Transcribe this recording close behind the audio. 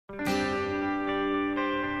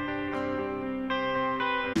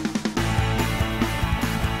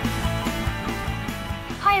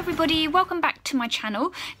everybody, welcome back to my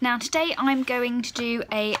channel. Now today I'm going to do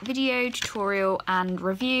a video tutorial and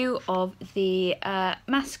review of the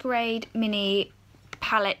Masquerade mini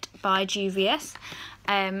palette by JUVIA'S.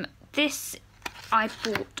 This I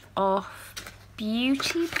bought off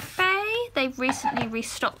Beauty Bay. They've recently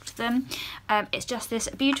restocked them. It's just this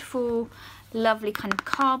beautiful, lovely kind of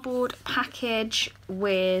cardboard package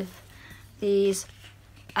with these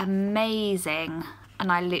amazing,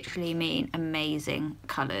 and I literally mean amazing,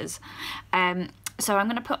 colours. So I'm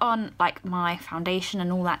going to put on like my foundation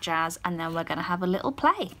and all that jazz, and then we're going to have a little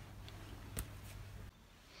play.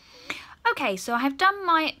 Okay, so I have done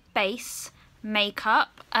my base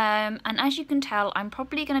makeup, and as you can tell, I'm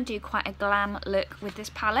probably going to do quite a glam look with this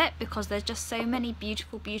palette because there's just so many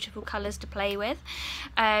beautiful, beautiful colours to play with.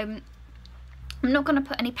 I'm not going to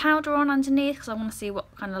put any powder on underneath because I want to see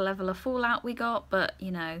what kind of level of fallout we got, but you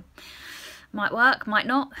know, might work, might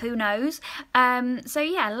not, who knows. So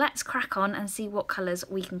yeah, let's crack on and see what colours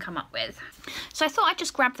we can come up with. So I thought I'd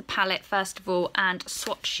just grab the palette first of all and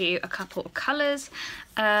swatch you a couple of colours.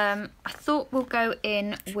 I thought we'll go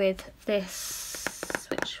in with this,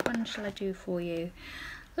 which one shall I do for you?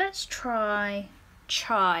 Let's try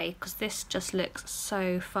Chai, because this just looks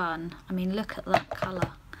so fun. I mean, look at that colour.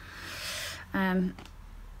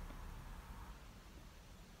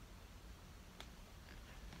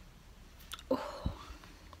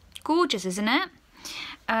 Gorgeous, isn't it?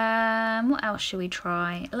 What else should we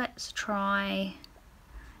try? Let's try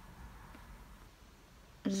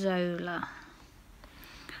Zola.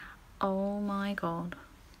 Oh my god.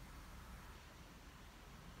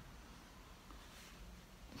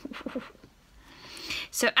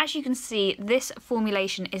 So as you can see, this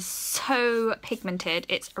formulation is so pigmented,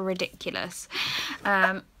 it's ridiculous.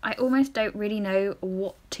 I almost don't really know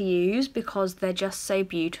what to use because they're just so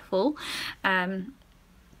beautiful.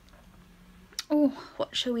 Oh,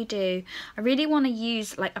 what shall we do? I really want to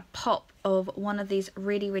use like a pop of one of these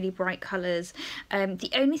really, really bright colours. The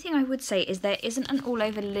only thing I would say is there isn't an all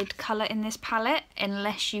over lid colour in this palette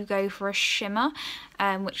unless you go for a shimmer,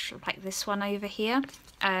 which like this one over here.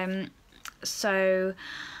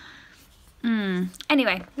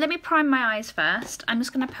 Anyway, let me prime my eyes first. I'm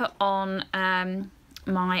just going to put on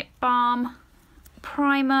my Balm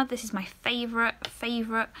primer. This is my favourite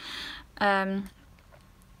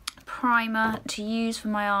primer to use for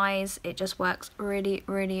my eyes. It just works really,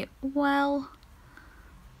 really well.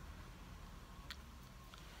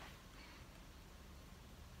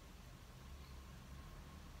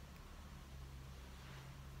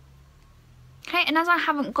 Okay, and as I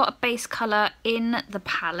haven't got a base colour in the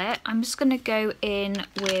palette, I'm just going to go in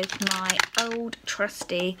with my old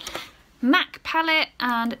trusty MAC palette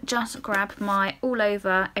and just grab my all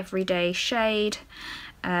over everyday shade,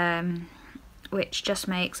 which just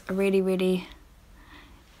makes a really, really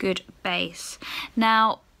good base.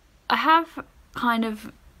 Now, I have kind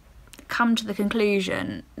of come to the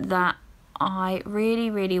conclusion that I really,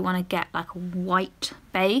 really want to get like a white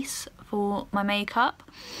base for my makeup.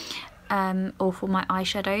 Or for my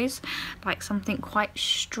eyeshadows, like something quite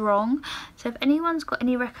strong. So if anyone's got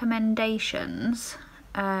any recommendations,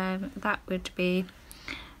 that would be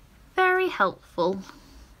very helpful.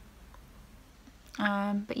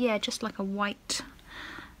 But yeah, just like a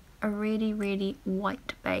really, really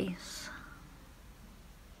white base.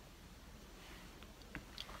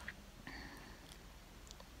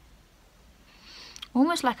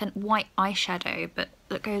 Almost like a white eyeshadow, but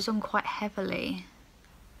that goes on quite heavily.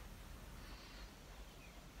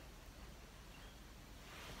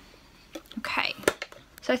 Okay,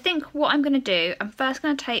 so I think what I'm going to do, I'm first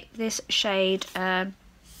going to take this shade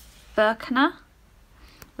Berkner,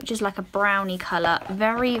 which is like a brownie colour,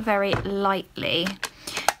 very, very lightly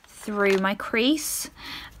through my crease.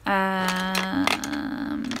 Grab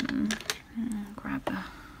a...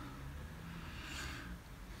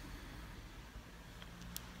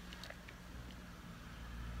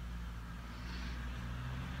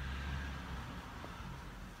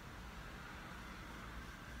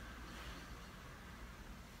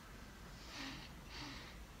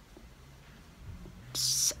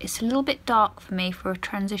 It's a little bit dark for me for a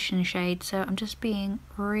transition shade, so I'm just being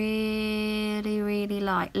really, really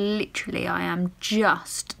light. Literally, I am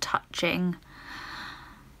just touching.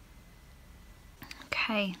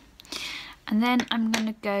 Okay, and then I'm going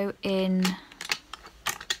to go in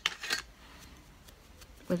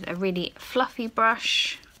with a really fluffy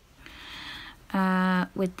brush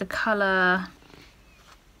with the colour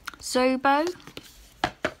Zobo.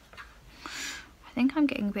 I think I'm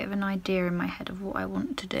getting a bit of an idea in my head of what I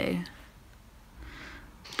want to do.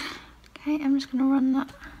 Okay, I'm just going to run that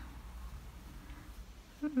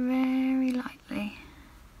very lightly.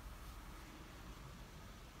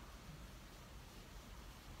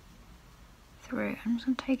 through. I'm just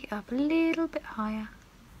going to take it up a little bit higher.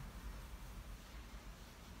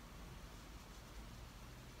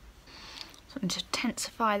 So I'm just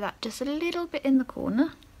intensify that just a little bit in the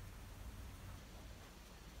corner.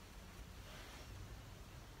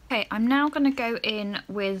 Okay, I'm now going to go in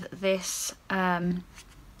with this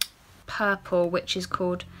purple, which is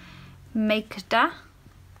called MASQUERADE. I'm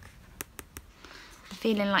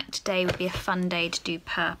feeling like today would be a fun day to do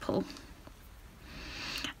purple.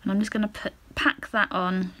 And I'm just going to pack that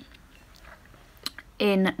on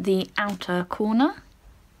in the outer corner.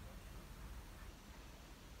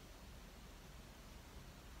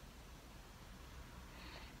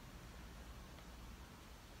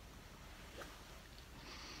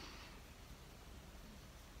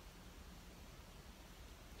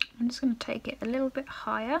 I'm just going to take it a little bit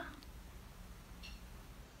higher.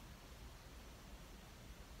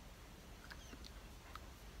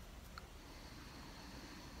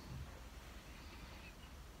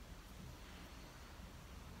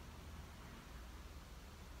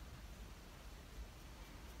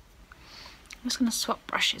 I'm just going to swap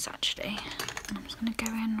brushes actually. I'm just going to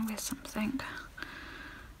go in with something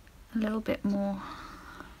a little bit more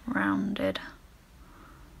rounded.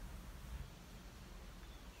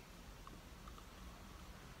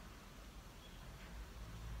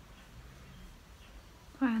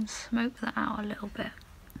 Try and smoke that out a little bit.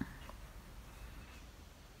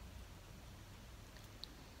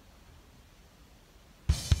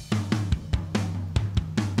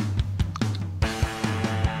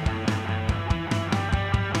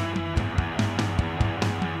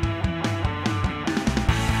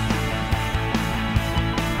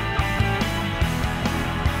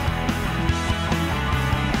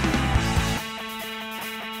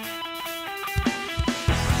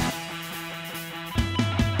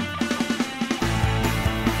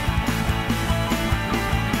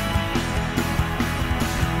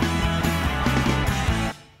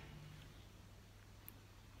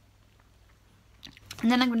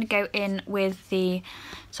 And then I'm going to go in with the,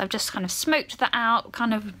 so I've just kind of smoked that out,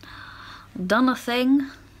 kind of done a thing.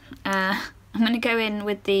 I'm going to go in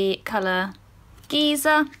with the colour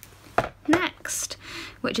Geezer next,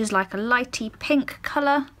 which is like a lighty pink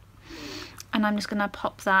colour. And I'm just going to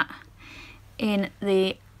pop that in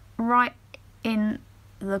the right in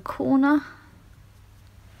the corner.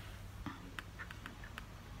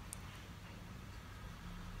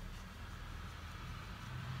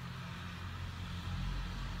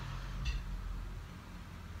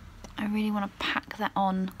 I really want to pack that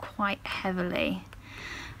on quite heavily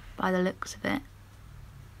by the looks of it.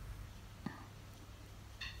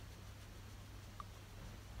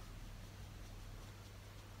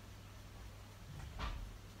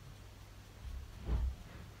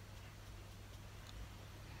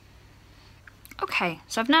 Okay,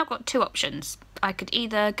 so I've now got two options. I could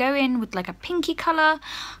either go in with like a pinky colour,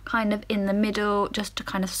 kind of in the middle, just to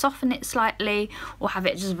kind of soften it slightly, or have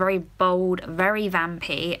it just very bold, very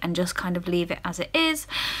vampy, and just kind of leave it as it is.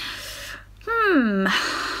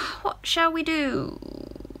 What shall we do?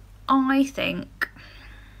 I think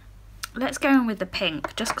let's go in with the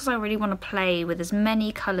pink, just because I really want to play with as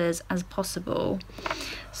many colours as possible.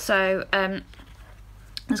 So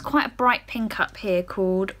there's quite a bright pink up here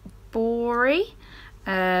called Bory,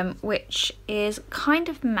 which is kind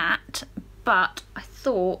of matte, but I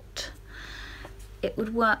thought it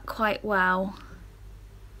would work quite well.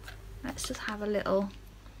 Let's just have a little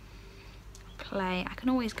play. I can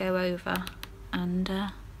always go over and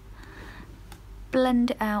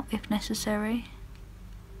blend it out if necessary.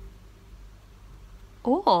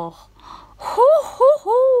 Oh, hoo, hoo,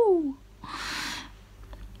 hoo.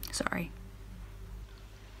 Sorry.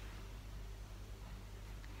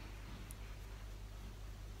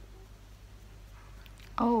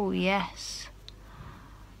 Oh yes.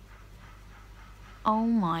 Oh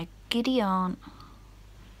my giddy aunt.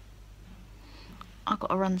 I've got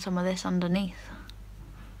to run some of this underneath.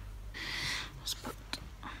 Let's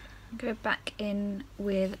go back in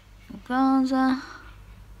with Gaza.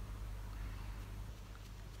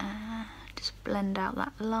 Just blend out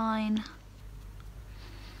that line.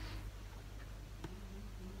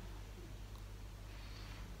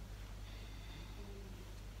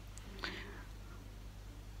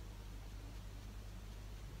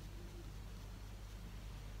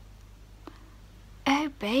 Oh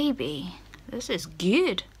baby, this is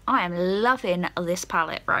good. I am loving this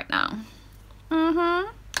palette right now.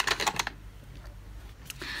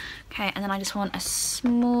 Okay, and then I just want a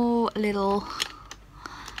small little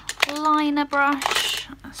liner brush.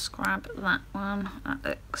 Let's grab that one. That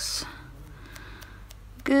looks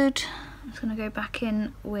good. I'm just going to go back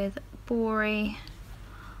in with Bory.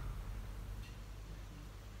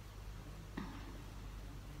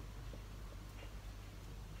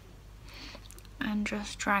 and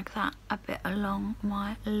just drag that a bit along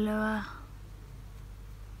my lower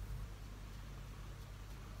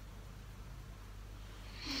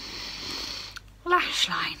lash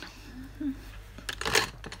line.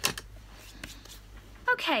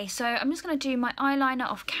 Okay, so I'm just going to do my eyeliner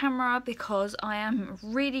off camera because I am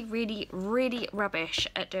really rubbish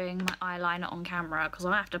at doing my eyeliner on camera because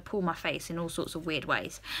I have to pull my face in all sorts of weird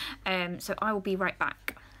ways. So I will be right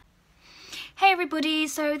back. Hey everybody,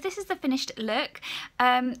 so this is the finished look.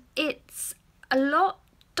 It's a lot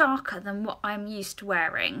darker than what I'm used to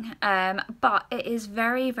wearing, but it is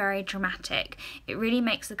very dramatic. It really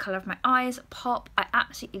makes the colour of my eyes pop. I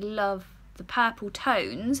absolutely love the purple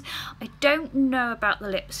tones. I don't know about the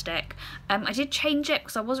lipstick. I did change it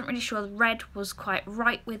because I wasn't really sure the red was quite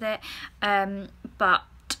right with it, but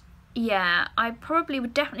yeah, I probably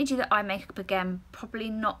would definitely do the eye makeup again, probably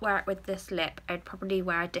not wear it with this lip. I'd probably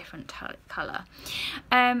wear a different colour.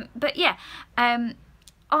 But yeah, I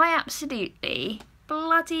absolutely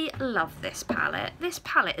bloody love this palette. This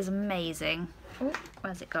palette is amazing. Oh,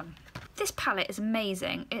 where's it gone? This palette is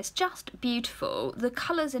amazing. It's just beautiful. The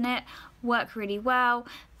colours in it work really well.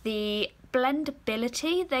 The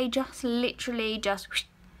blendability, they just literally just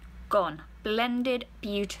gone. Blended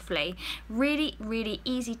beautifully. Really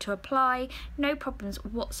easy to apply. No problems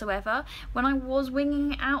whatsoever. When I was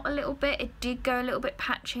winging it out a little bit, it did go a little bit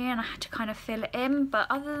patchy and I had to kind of fill it in. But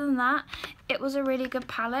other than that, it was a really good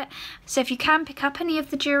palette. So if you can pick up any of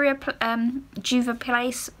the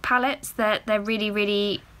JUVIA'S palettes, they're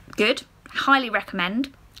really good. Highly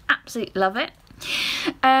recommend. Absolutely love it.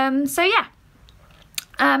 So yeah.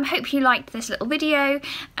 Hope you liked this little video,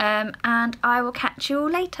 and I will catch you all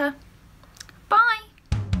later.